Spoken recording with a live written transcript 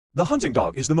The hunting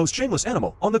dog is the most shameless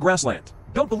animal on the grassland.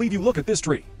 Don't believe you, look at this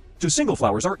tree. Two single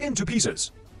flowers are into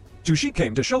pieces. Two sheep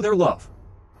came to show their love.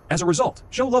 As a result,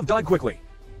 show love died quickly.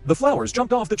 The flowers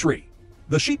jumped off the tree.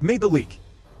 The sheep made the leek.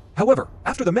 However,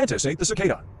 after the mantis ate the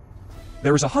cicada,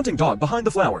 there is a hunting dog behind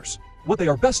the flowers. What they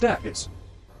are best at is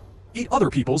eat other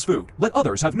people's food. Let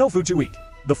others have no food to eat.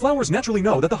 The flowers naturally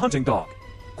know that the hunting dog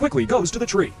quickly goes to the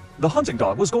tree. The hunting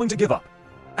dog was going to give up.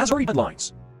 As hurried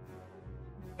headlines.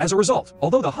 As a result,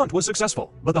 although the hunt was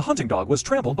successful, but the hunting dog was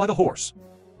trampled by the horse.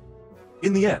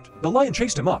 In the end, the lion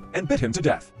chased him up and bit him to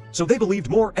death. So they believed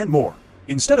more and more.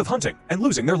 Instead of hunting and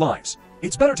losing their lives,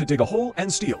 it's better to dig a hole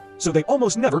and steal, so they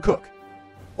almost never cook.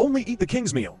 Only eat the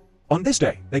king's meal. On this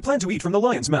day, they plan to eat from the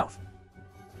lion's mouth.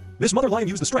 This mother lion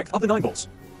used the strength of the 9 bulls,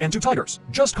 and 2 tigers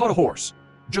just caught a horse,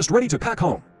 just ready to pack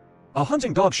home. A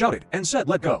hunting dog shouted and said,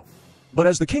 "Let go." But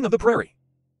as the king of the prairie,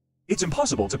 it's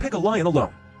impossible to pick a lion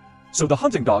alone. So the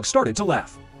hunting dog started to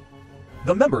laugh.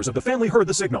 The members of the family heard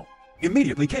the signal,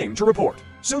 immediately came to report.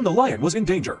 Soon the lion was in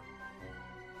danger.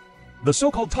 The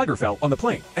so-called tiger fell on the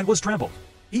plain and was trampled.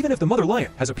 Even if the mother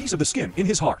lion has a piece of the skin in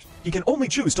his heart, he can only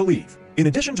choose to leave. In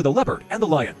addition to the leopard and the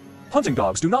lion, hunting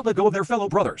dogs do not let go of their fellow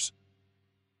brothers.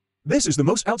 This is the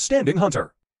most outstanding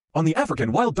hunter on the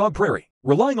African wild dog prairie,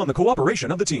 relying on the cooperation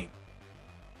of the team.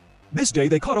 This day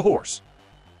they caught a horse.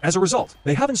 As a result,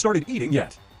 they haven't started eating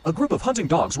yet. A group of hunting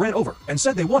dogs ran over and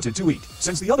said they wanted to eat.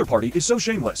 Since the other party is so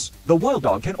shameless, the wild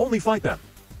dog can only fight them.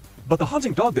 But the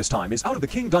hunting dog this time is out of the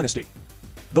king dynasty.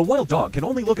 The wild dog can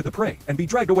only look at the prey and be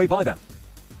dragged away by them.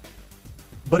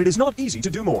 But it is not easy to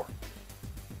do more.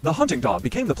 The hunting dog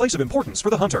became the place of importance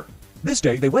for the hunter. This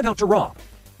day they went out to rob.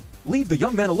 Leave the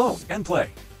young man alone and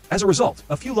play. As a result,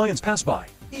 a few lions pass by,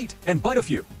 eat, and bite a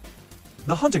few.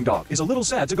 The hunting dog is a little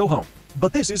sad to go home.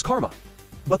 But this is karma.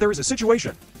 But there is a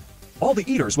situation. All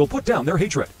the eaters will put down their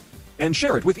hatred and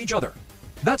share it with each other.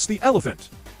 That's the elephant.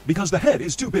 Because the head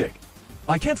is too big.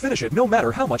 I can't finish it no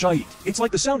matter how much I eat. It's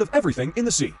like the sound of everything in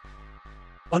the sea.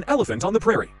 An elephant on the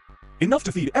prairie. Enough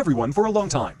to feed everyone for a long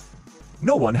time.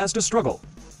 No one has to struggle.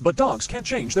 But dogs can't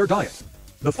change their diet.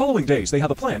 The following days they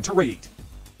have a plan to re-eat.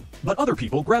 But other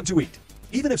people grab to eat.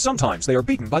 Even if sometimes they are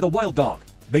beaten by the wild dog,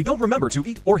 they don't remember to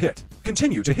eat or hit.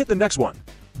 Continue to hit the next one.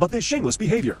 But this shameless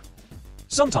behavior,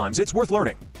 sometimes it's worth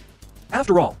learning.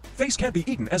 After all, face can't be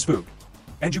eaten as food.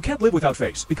 And you can't live without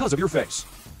face because of your face.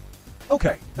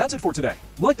 Okay, that's it for today.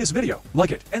 Like this video,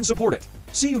 like it, and support it.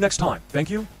 See you next time. Thank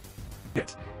you.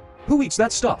 Who eats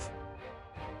that stuff?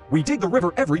 We dig the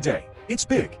river every day. It's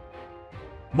big.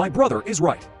 My brother is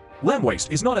right. Lamb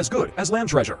waste is not as good as lamb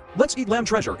treasure. Let's eat lamb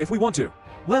treasure if we want to.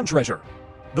 Lamb treasure.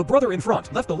 The brother in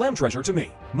front left the lamb treasure to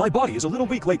me. My body is a little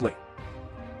weak lately.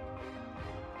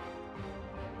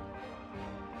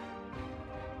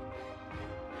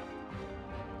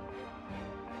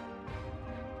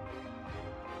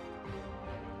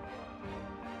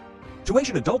 Two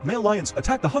Asian adult male lions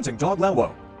attack the hunting dog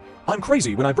Lao. I'm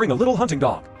crazy when I bring a little hunting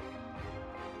dog.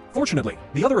 Fortunately,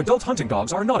 the other adult hunting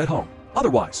dogs are not at home.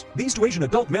 Otherwise, these 2 Asian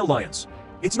adult male lions,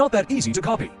 it's not that easy to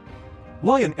copy.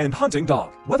 Lion and hunting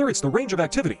dog, whether it's the range of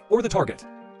activity or the target,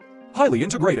 highly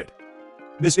integrated.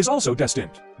 This is also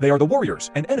destined. They are the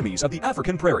warriors and enemies of the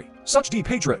African prairie. Such deep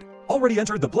hatred already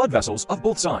entered the blood vessels of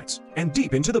both sides and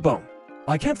deep into the bone.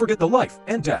 I can't forget the life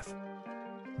and death.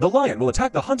 The lion will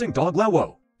attack the hunting dog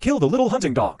Lao. Kill the little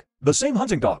hunting dog. The same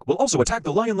hunting dog will also attack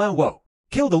the lion Lao.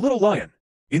 Kill the little lion,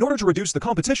 in order to reduce the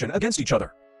competition against each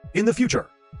other. In the future,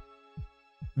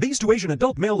 these 2 Asian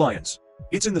adult male lions,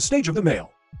 it's in the stage of the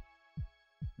male.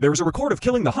 There is a record of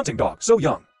killing the hunting dog so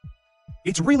young.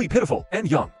 It's really pitiful and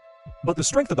young. But the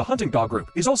strength of the hunting dog group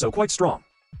is also quite strong.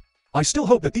 I still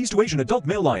hope that these 2 Asian adult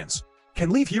male lions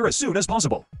can leave here as soon as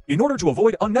possible, in order to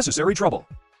avoid unnecessary trouble.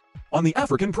 On the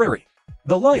African prairie,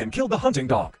 the lion killed the hunting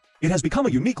dog. It has become a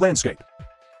unique landscape.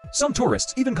 Some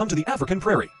tourists even come to the African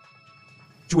prairie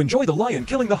to enjoy the lion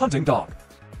killing the hunting dog.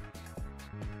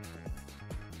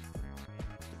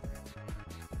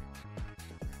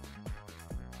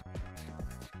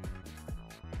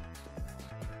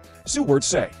 Sioux words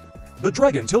say, the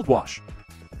dragon tiltwash.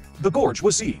 The gorge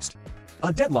was seized.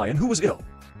 A dead lion who was ill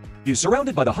is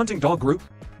surrounded by the hunting dog group.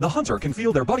 The hunter can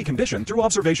feel their body condition through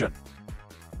observation.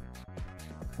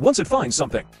 Once it finds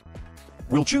something,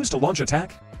 will choose to launch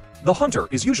attack. The hunter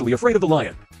is usually afraid of the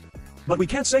lion. But we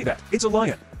can't say that, it's a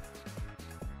lion.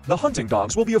 The hunting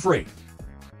dogs will be afraid.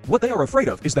 What they are afraid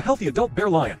of is the healthy adult bear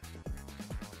lion.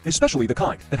 Especially the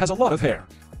kind that has a lot of hair.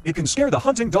 It can scare the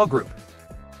hunting dog group.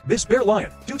 This bear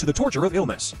lion, due to the torture of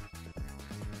illness,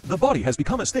 the body has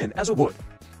become as thin as a wood.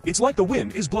 It's like the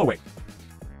wind is blowing.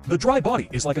 The dry body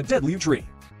is like a dead leaf tree.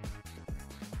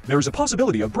 There is a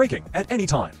possibility of breaking at any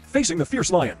time, facing the fierce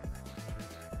lion.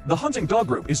 The hunting dog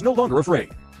group is no longer afraid.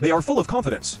 They are full of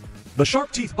confidence. The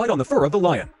sharp teeth bite on the fur of the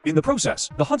lion. In the process,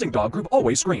 the hunting dog group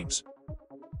always screams.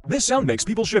 This sound makes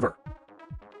people shiver.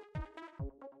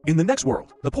 In the next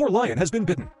world, the poor lion has been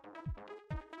bitten.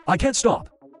 I can't stop.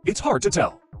 It's hard to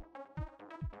tell.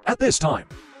 At this time,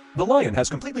 the lion has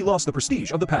completely lost the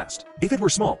prestige of the past. If it were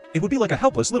small, it would be like a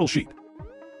helpless little sheep.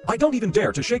 I don't even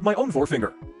dare to shake my own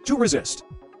forefinger. To resist,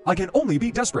 I can only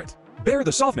be desperate. Bear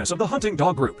the softness of the hunting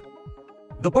dog group.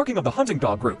 The barking of the hunting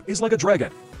dog group is like a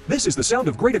dragon. This is the sound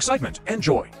of great excitement and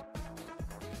joy.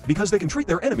 Because they can treat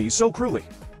their enemies so cruelly.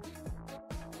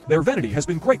 Their vanity has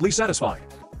been greatly satisfied.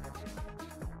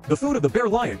 The food of the bear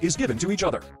lion is given to each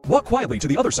other. Walk quietly to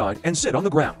the other side and sit on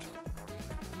the ground.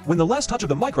 When the last touch of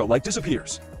the micro-light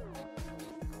disappears,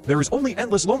 there is only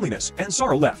endless loneliness and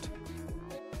sorrow left.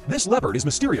 This leopard is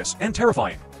mysterious and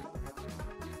terrifying.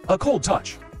 A cold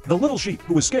touch. The little sheep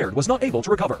who was scared was not able to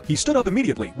recover. He stood up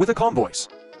immediately with a calm voice.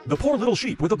 The poor little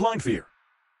sheep with a blind fear.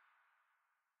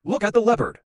 Look at the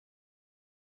leopard.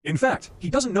 In fact, he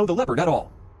doesn't know the leopard at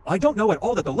all. I don't know at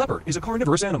all that the leopard is a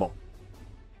carnivorous animal.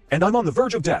 And I'm on the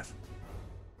verge of death.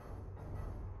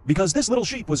 Because this little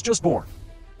sheep was just born.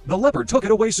 The leopard took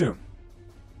it away soon.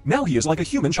 Now he is like a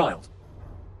human child.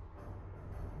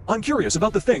 I'm curious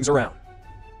about the things around.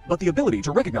 But the ability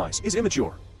to recognize is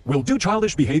immature. Will do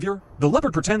childish behavior. The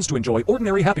leopard pretends to enjoy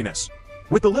ordinary happiness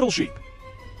with the little sheep.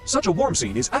 Such a warm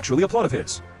scene is actually a plot of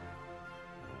his.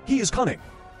 He is cunning.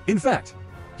 In fact,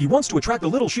 he wants to attract the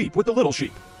little sheep with the little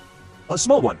sheep. A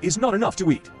small one is not enough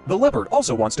to eat. The leopard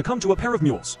also wants to come to a pair of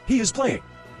mules. He is playing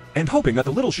and hoping that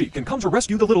the little sheep can come to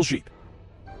rescue the little sheep.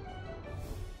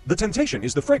 The temptation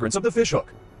is the fragrance of the fish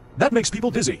hook. That makes people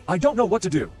dizzy. I don't know what to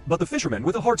do, but the fisherman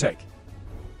with a heartache.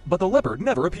 But the leopard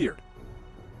never appeared.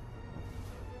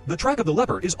 The track of the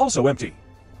leopard is also empty.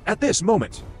 At this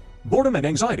moment, boredom and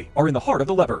anxiety are in the heart of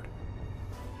the leopard.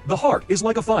 The heart is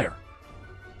like a fire.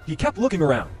 He kept looking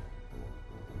around.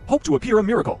 Hoped to appear a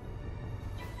miracle.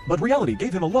 But reality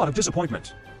gave him a lot of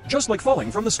disappointment, just like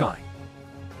falling from the sky.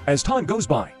 As time goes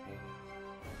by,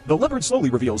 the leopard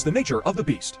slowly reveals the nature of the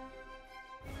beast.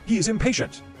 He is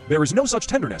impatient. There is no such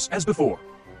tenderness as before.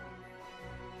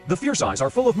 The fierce eyes are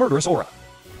full of murderous aura.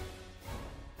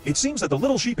 It seems that the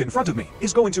little sheep in front of me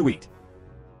is going to eat.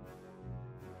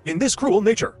 In this cruel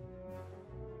nature,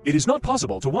 it is not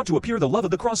possible to want to appear the love of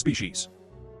the cross species.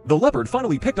 The leopard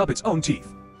finally picked up its own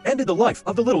teeth, ended the life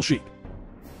of the little sheep.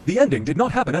 The ending did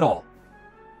not happen at all.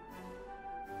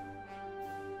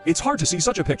 It's hard to see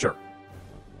such a picture.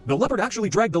 The leopard actually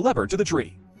dragged the leopard to the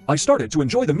tree. I started to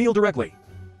enjoy the meal directly.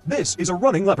 This is a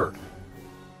running leopard.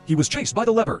 He was chased by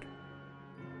the leopard.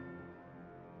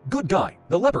 Good guy,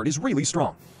 the leopard is really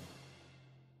strong.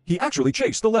 He actually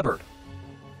chased the leopard.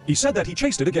 He said that he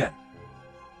chased it again.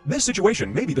 This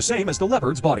situation may be the same as the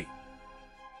leopard's body.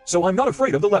 So I'm not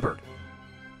afraid of the leopard.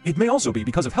 It may also be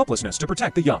because of helplessness to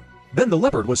protect the young. Then the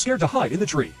leopard was scared to hide in the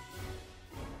tree.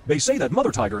 They say that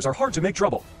mother tigers are hard to make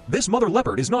trouble. This mother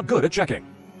leopard is not good at checking.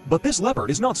 But this leopard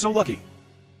is not so lucky.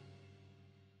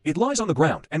 It lies on the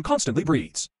ground and constantly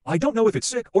breathes. I don't know if it's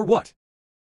sick or what.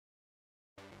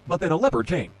 But then a leopard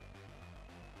came.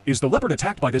 Is the leopard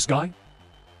attacked by this guy?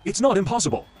 It's not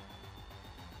impossible.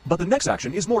 But the next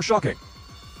action is more shocking.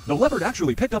 The leopard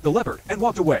actually picked up the leopard and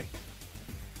walked away.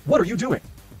 What are you doing?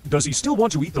 Does he still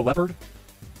want to eat the leopard?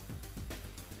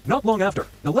 Not long after,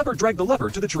 the leopard dragged the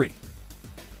leopard to the tree.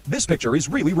 This picture is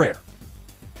really rare.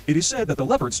 It is said that the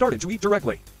leopard started to eat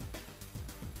directly.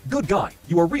 Good guy,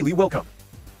 you are really welcome.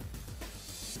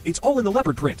 It's all in the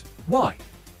leopard print. Why?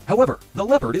 However, the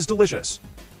leopard is delicious.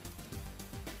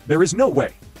 There is no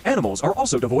way. Animals are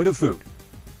also devoid of food.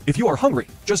 If you are hungry,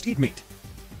 just eat meat.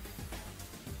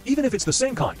 Even if it's the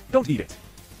same kind, don't eat it.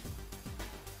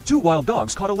 Two wild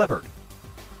dogs caught a leopard.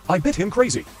 I bit him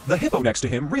crazy. The hippo next to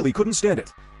him really couldn't stand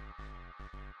it.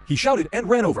 He shouted and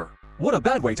ran over. What a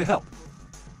bad way to help.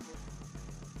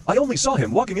 I only saw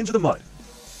him walking into the mud.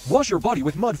 Wash your body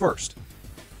with mud first.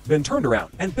 Then turned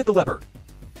around and bit the leopard.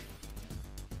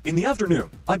 In the afternoon,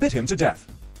 I bit him to death.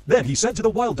 Then he said to the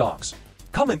wild dogs,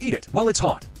 "Come and eat it while it's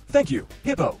hot." Thank you,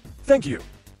 hippo. Thank you.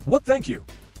 What thank you?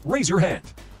 Raise your hand.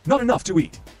 Not enough to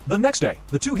eat. The next day,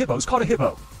 the two hippos caught a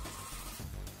hippo.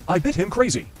 I bit him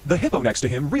crazy. The hippo next to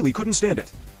him really couldn't stand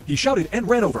it. He shouted and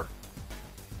ran over.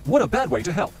 What a bad way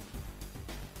to help.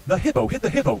 The hippo hit the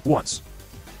hippo once.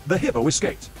 The hippo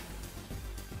escaped.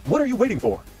 What are you waiting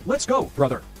for? Let's go,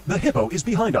 brother. The hippo is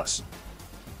behind us.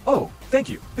 Oh, thank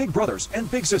you, big brothers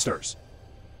and big sisters.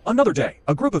 Another day,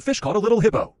 a group of fish caught a little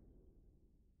hippo.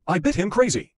 I bit him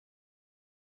crazy.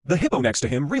 The hippo next to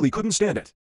him really couldn't stand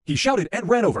it. He shouted and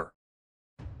ran over.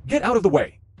 Get out of the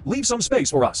way. Leave some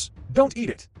space for us. Don't eat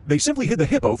it. They simply hid the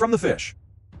hippo from the fish.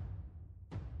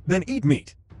 Then eat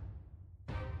meat.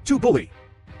 Too bully.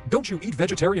 Don't you eat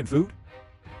vegetarian food?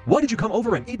 Why did you come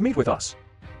over and eat meat with us?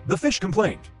 The fish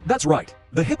complained. That's right.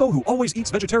 The hippo who always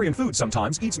eats vegetarian food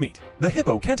sometimes eats meat. The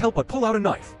hippo can't help but pull out a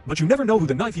knife, but you never know who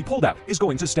the knife he pulled out is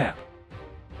going to stab.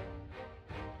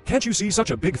 Can't you see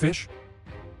such a big fish?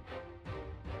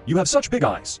 You have such big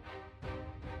eyes.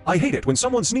 I hate it when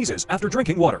someone sneezes after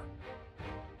drinking water.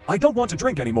 I don't want to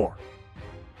drink anymore.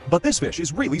 But this fish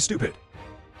is really stupid.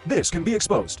 This can be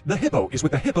exposed. The hippo is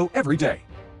with the hippo every day.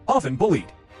 Often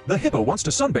bullied. The hippo wants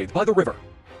to sunbathe by the river.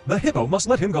 The hippo must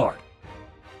let him guard.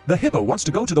 The hippo wants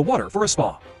to go to the water for a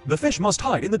spa. The fish must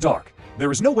hide in the dark.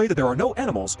 There is no way that there are no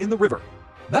animals in the river.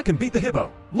 That can beat the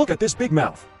hippo. Look at this big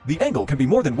mouth. The angle can be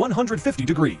more than 150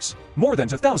 degrees. More than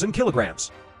 2,000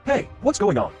 kilograms. Hey, what's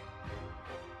going on?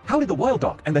 How did the wild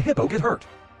dog and the hippo get hurt?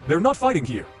 They're not fighting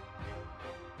here.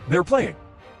 They're playing.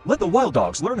 Let the wild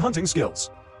dogs learn hunting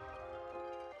skills.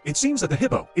 It seems that the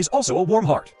hippo is also a warm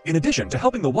heart. In addition to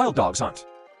helping the wild dogs hunt,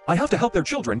 I have to help their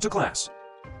children to class.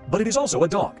 But it is also a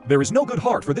dog. There is no good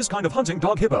heart for this kind of hunting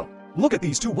dog hippo. Look at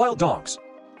these two wild dogs.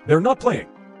 They're not playing.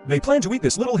 They plan to eat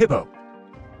this little hippo.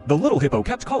 The little hippo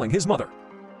kept calling his mother.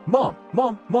 Mom,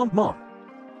 mom, mom, mom.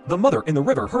 The mother in the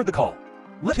river heard the call.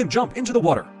 Let him jump into the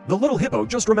water. The little hippo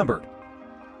just remembered.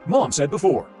 Mom said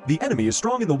before, the enemy is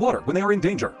strong in the water when they are in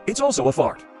danger. It's also a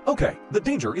fart. Okay, the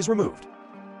danger is removed.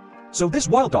 So this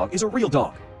wild dog is a real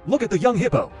dog. Look at the young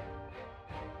hippo.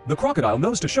 The crocodile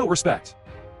knows to show respect.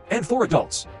 And for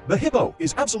adults, the hippo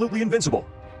is absolutely invincible.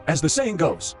 As the saying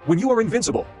goes, when you are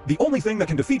invincible, the only thing that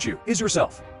can defeat you is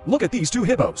yourself. Look at these two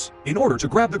hippos. In order to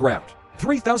grab the ground,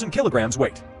 3,000 kilograms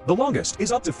weight. The longest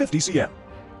is up to 50 cm.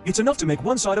 It's enough to make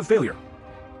one side of failure.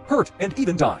 Hurt and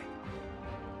even die.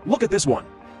 Look at this one.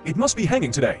 It must be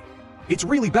hanging today. It's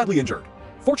really badly injured.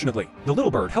 Fortunately, the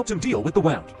little bird helped him deal with the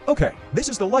wound. Okay, this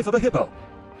is the life of a hippo.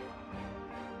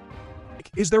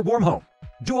 Is their warm home.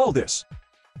 Do all this.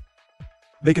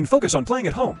 They can focus on playing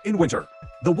at home in winter.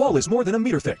 The wall is more than a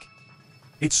meter thick.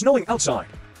 It's snowing outside.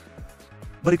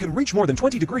 But it can reach more than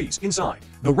 20 degrees inside.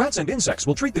 The rats and insects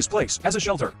will treat this place as a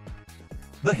shelter.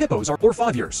 The hippos are for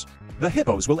 5 years. The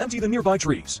hippos will empty the nearby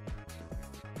trees.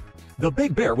 The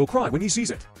big bear will cry when he sees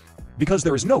it. Because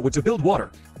there is no wood to build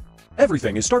water.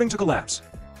 Everything is starting to collapse.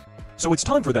 So it's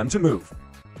time for them to move.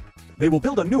 They will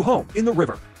build a new home in the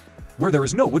river, where there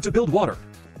is no wood to build water.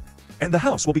 And the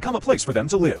house will become a place for them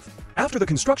to live. After the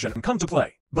construction come to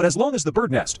play, but as long as the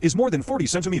bird nest is more than 40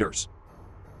 centimeters.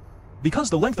 Because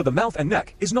the length of the mouth and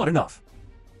neck is not enough.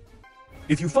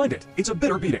 If you find it, it's a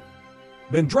bitter beating.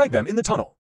 Then drag them in the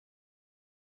tunnel.